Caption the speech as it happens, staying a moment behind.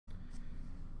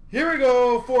Here we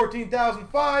go,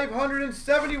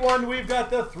 14,571. We've got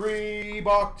the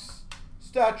 3-box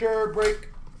Stature break.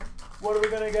 What are we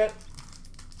going to get?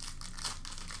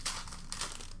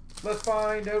 Let's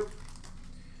find out.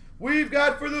 We've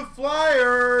got for the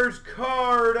Flyers,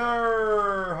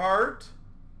 Carter Hart,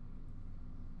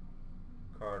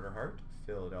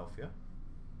 Philadelphia.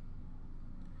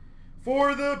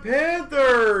 For the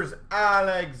Panthers,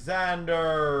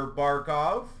 Alexander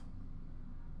Barkov.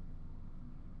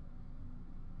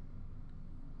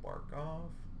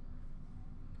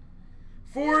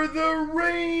 For the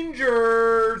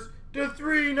Rangers, to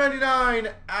 399,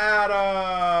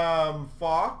 Adam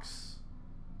Fox.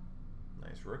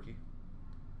 Nice rookie.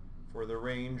 For the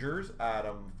Rangers,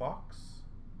 Adam Fox.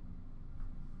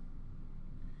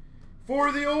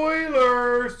 For the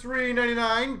Oilers,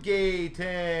 399,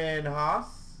 Gaetan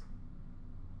Haas.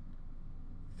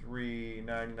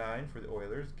 399 for the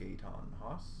Oilers, Gaetan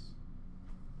Haas.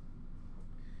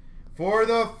 For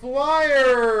the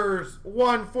Flyers,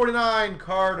 149,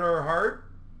 Carter Hart.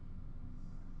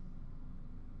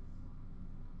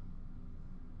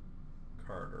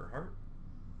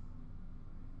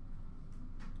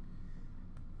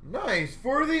 Nice.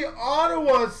 For the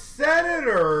Ottawa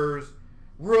Senators,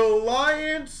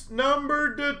 Reliance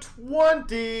number to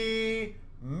 20,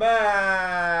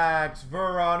 Max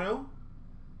Verano.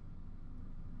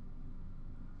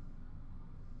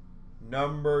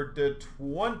 Number to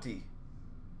 20,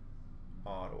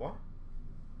 Ottawa.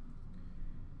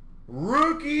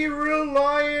 Rookie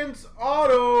Reliance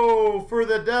Auto for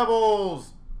the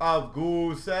Devils of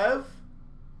Gusev.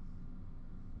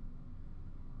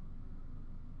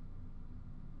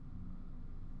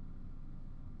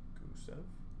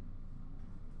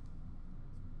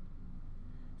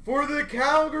 For the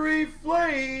Calgary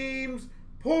Flames,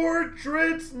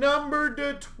 Portraits number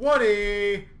to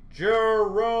 20,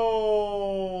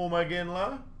 Jerome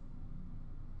Iginla.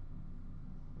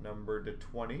 Number to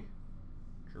 20,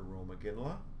 Jerome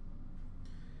Iginla.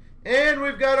 And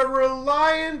we've got a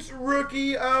Reliance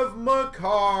rookie of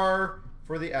Makar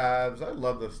for the Avs. I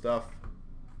love this stuff.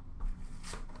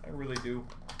 I really do.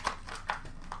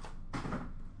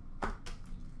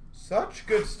 Such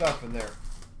good stuff in there.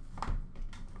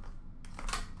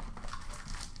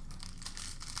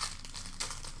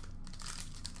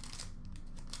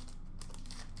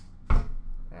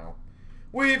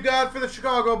 We've got for the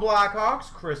Chicago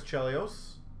Blackhawks, Chris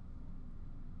Chelios.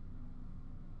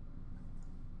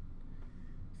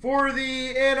 For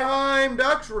the Anaheim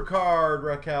Ducks, Rickard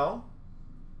Rakell.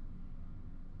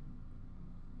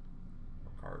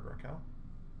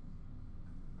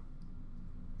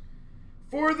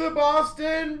 For the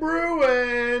Boston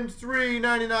Bruins,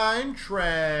 $3.99,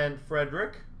 Trent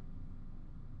Frederic.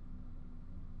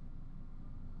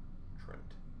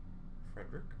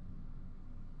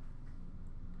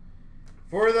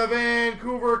 For the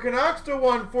Vancouver Canucks, to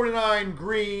 149,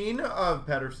 green of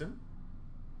Pettersson.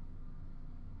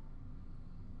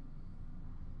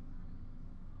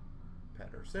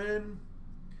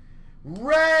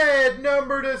 Red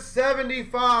number to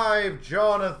 75,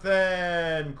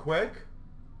 Jonathan Quick.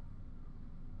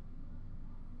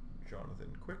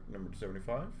 Number to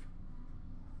 75.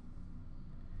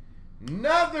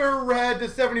 Another red to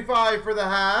 75 for the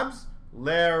Habs,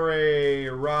 Larry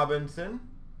Robinson.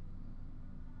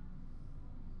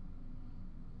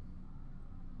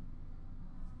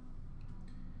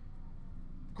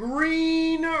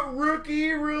 Green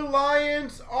rookie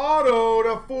Reliance Auto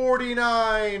to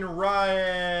 49,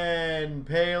 Ryan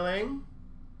Poehling.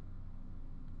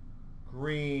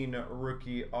 Green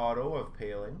rookie auto of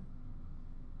Poehling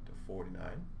to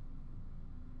 49.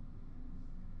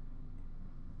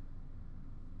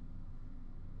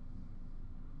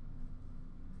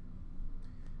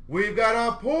 We've got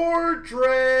a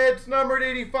Portraits numbered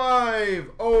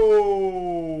 85,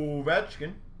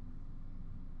 Ovechkin.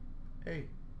 Hey.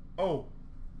 Oh,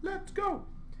 let's go.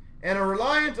 And a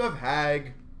Reliance of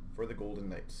Hag for the Golden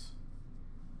Knights.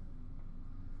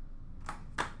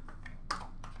 All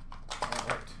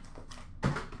right.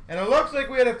 And it looks like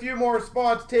we had a few more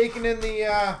spots taken in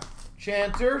the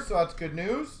Chancer, so that's good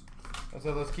news.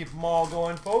 So let's keep them all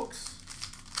going, folks.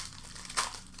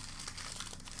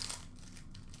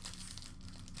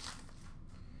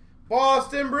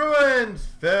 Boston Bruins,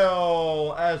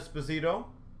 Phil Esposito.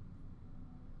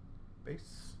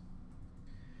 Base.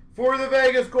 For the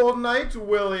Vegas Golden Knights,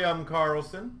 William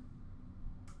Karlsson.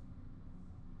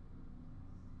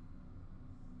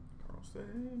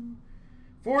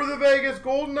 For the Vegas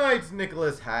Golden Knights,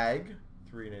 Nicholas Hag,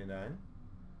 $3.99.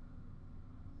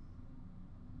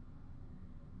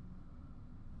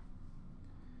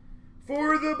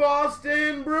 For the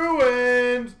Boston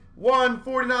Bruins,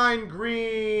 149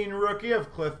 green rookie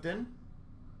of Clifton.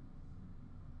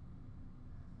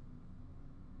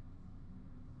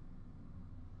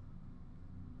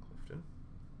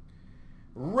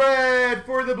 Red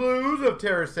for the Blues of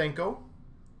Tarasenko.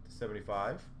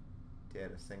 75.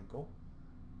 Tarasenko.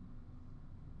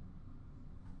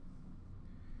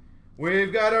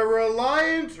 We've got a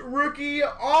Reliance rookie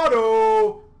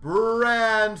auto,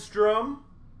 Brandstrom,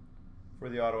 for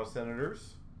the Ottawa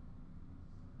Senators.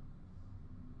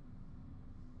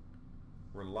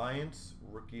 Reliance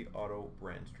rookie auto,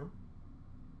 Brandstrom.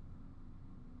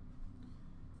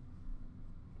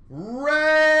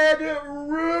 Red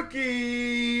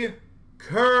rookie,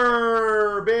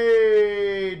 Kirby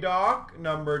Doc,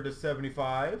 numbered to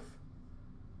 75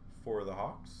 for the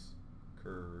Hawks.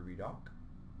 Kirby Doc.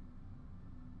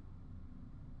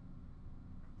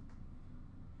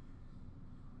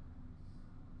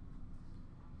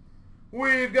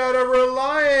 We've got a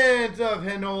Reliance of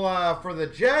Hinola for the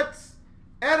Jets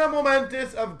and a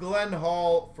Momentous of Glenn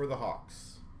Hall for the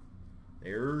Hawks.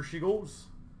 There she goes.